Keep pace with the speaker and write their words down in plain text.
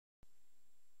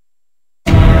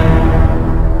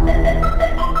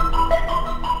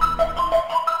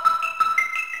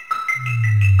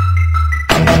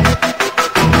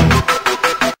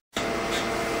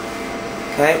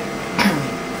Okay.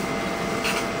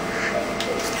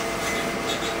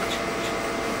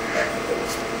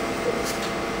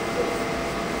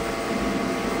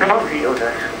 Don't video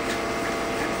this.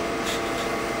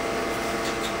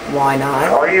 Why not?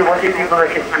 All you want people that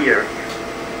can hear.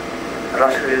 I'd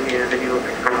also do a video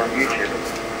from on YouTube.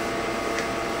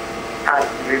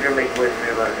 You're gonna make with me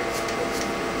about it.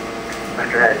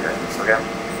 After that, okay?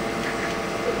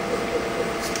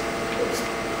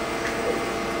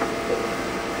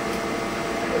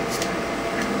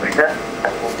 Like that? I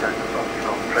won't touch the phone. You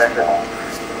know, press it.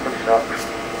 What's up?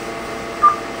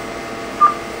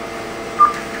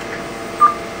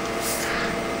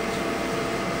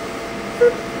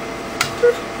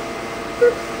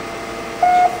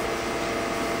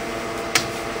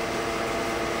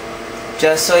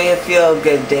 Just so you feel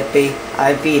good, Dippy,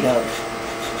 I vetoed.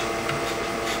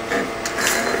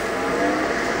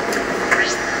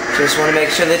 Just want to make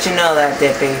sure that you know that,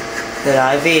 Dippy, that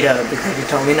I vetoed because you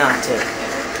told me not to.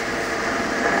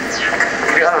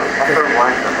 Yeah,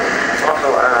 also,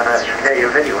 yeah, your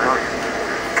video, huh?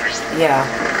 Yeah.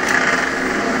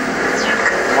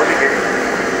 What did you do?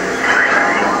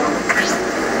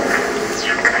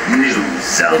 New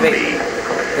zombie.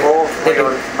 Dippy,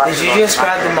 did you just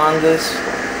grab the mongoose?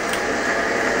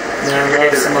 No, that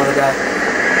was some other guy.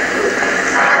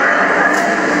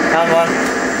 Found one.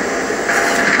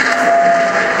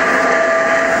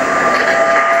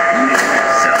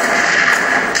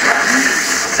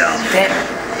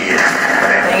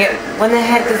 Dang it. When the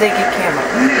heck did they get camera?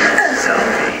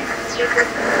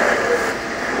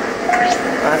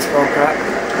 That's bullcrap.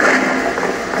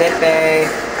 Dippy.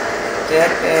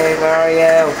 Dippy, where are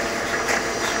you?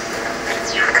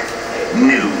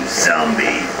 New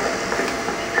zombie.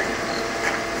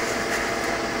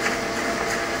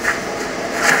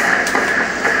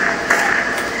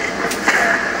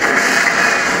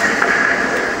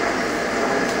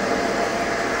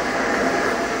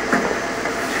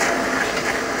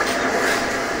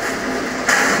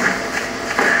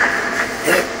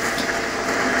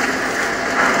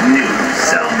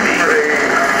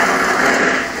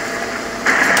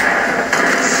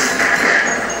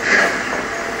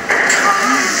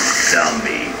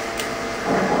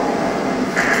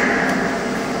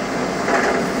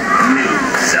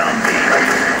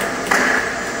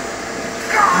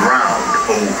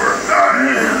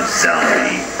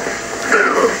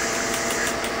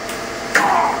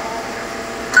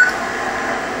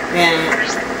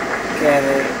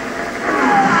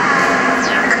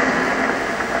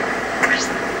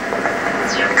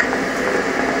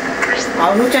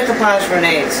 Oh, who checked the plasma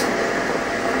grenades?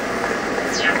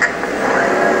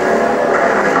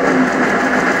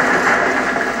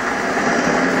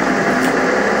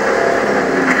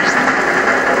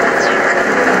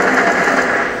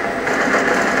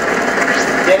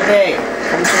 Dippy,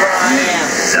 come to where I am.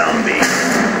 Zombie.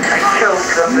 Killed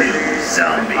somebody. New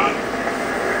zombie.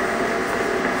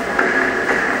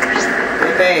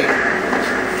 Dippy,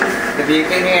 if you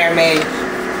can hear me,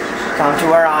 come to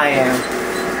where I am.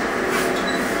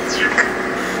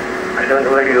 I don't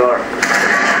know where you are.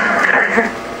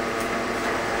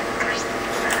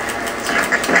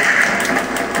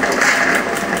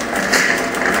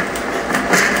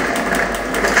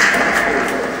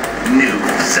 New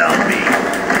zombie.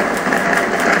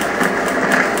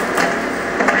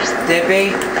 Dippy,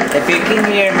 if you can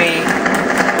hear me,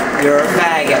 you're a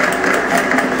faggot.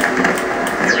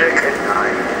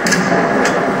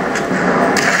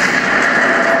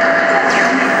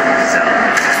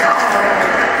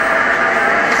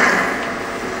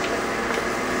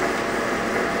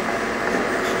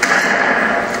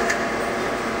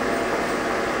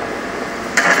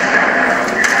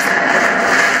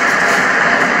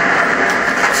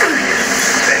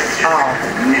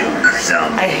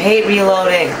 I hate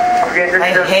reloading.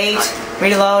 I hate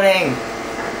reloading.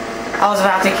 I was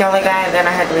about to kill the guy and then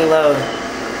I had to reload.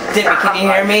 Dippy, can you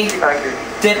hear me?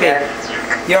 Dippy,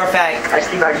 you're a faggot.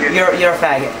 You're a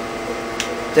faggot.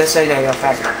 Just so you know, you're a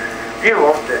faggot. You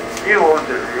want it. You want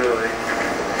it, really.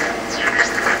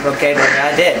 Okay, maybe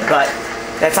I did, but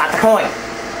that's not the point.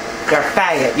 You're a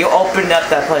faggot. You opened up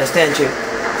that place, didn't you?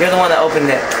 You're the one that opened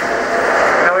it.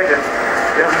 No, I didn't.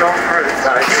 There's no fruit.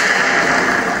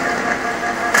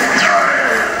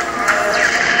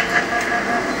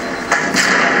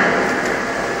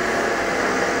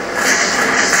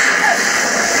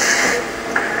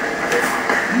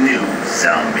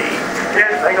 Zombie.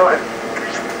 Yes, I got it.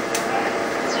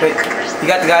 Wait, you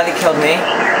got the guy that killed me?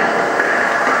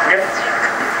 Yep.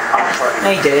 No,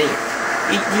 you didn't.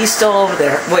 He's still over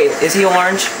there. Wait, is he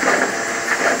orange?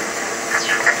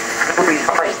 It'll be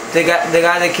fine. The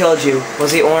guy that killed you,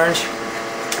 was he orange?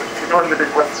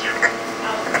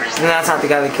 And that's not the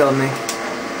guy that killed me.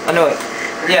 I know it.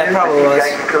 Yeah, it probably was.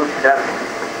 I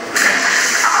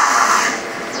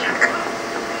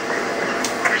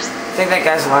think that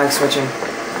guy's lag switching.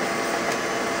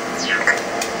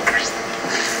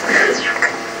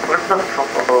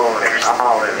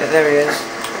 Yeah, there he is.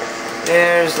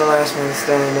 There's the last man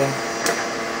standing.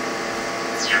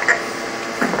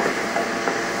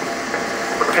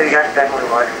 Okay, you guys definitely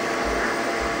like.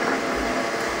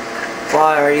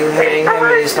 Why are you hitting him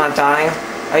and he's not dying?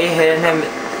 Are you hitting him?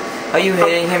 Are you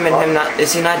hitting him and him not?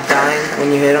 Is he not dying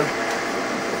when you hit him?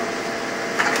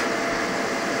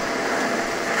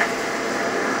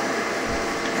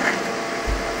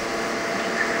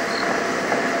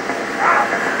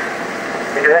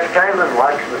 That guy was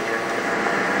like with you.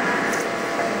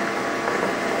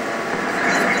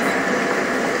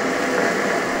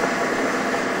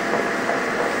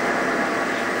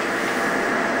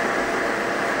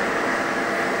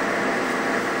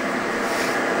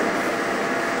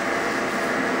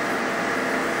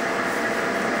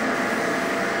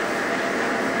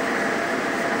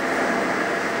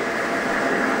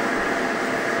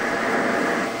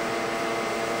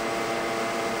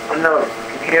 No,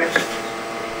 can you hear me?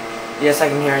 Yes, I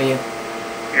can hear you.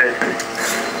 Good.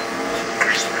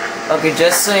 Okay,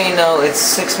 just so you know, it's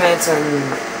 6 minutes and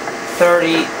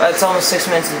 30. It's almost 6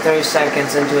 minutes and 30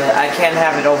 seconds into it. I can't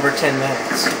have it over 10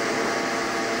 minutes.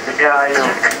 Yeah, I know.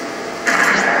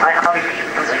 I have to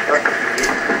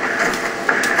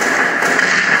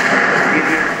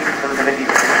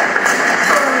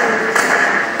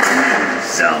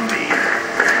Zombie.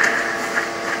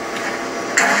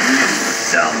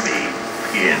 Zombie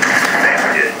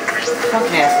infected.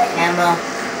 Okay, ammo.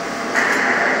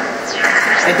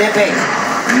 Hey, Dippy.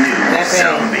 New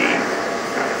zombie.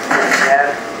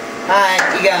 Yeah. Hi,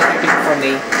 you got infected from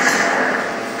me.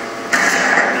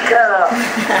 Shut up.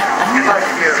 Fuck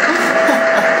you.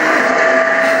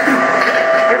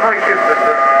 Fuck you,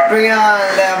 sister. Bring it on,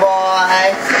 little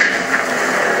boy.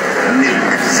 New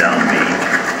zombie.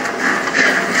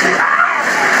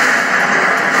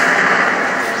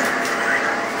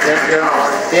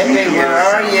 Dippy, where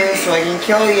are you so I can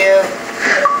kill you?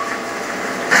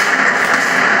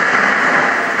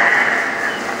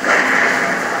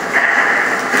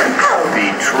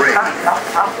 Betrayed.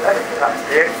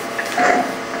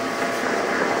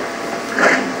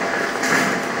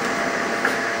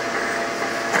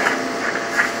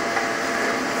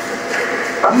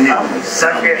 New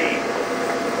zombie.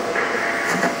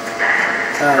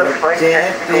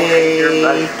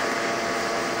 Dippy.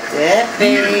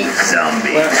 Dippy. New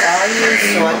zombie. Where are you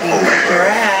so I can kick your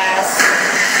ass?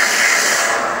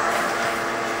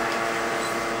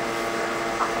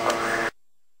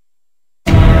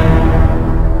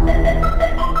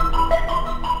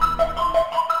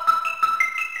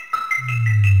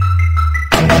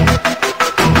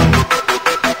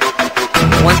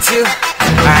 One, two,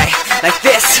 alright, like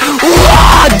this. 1, 2,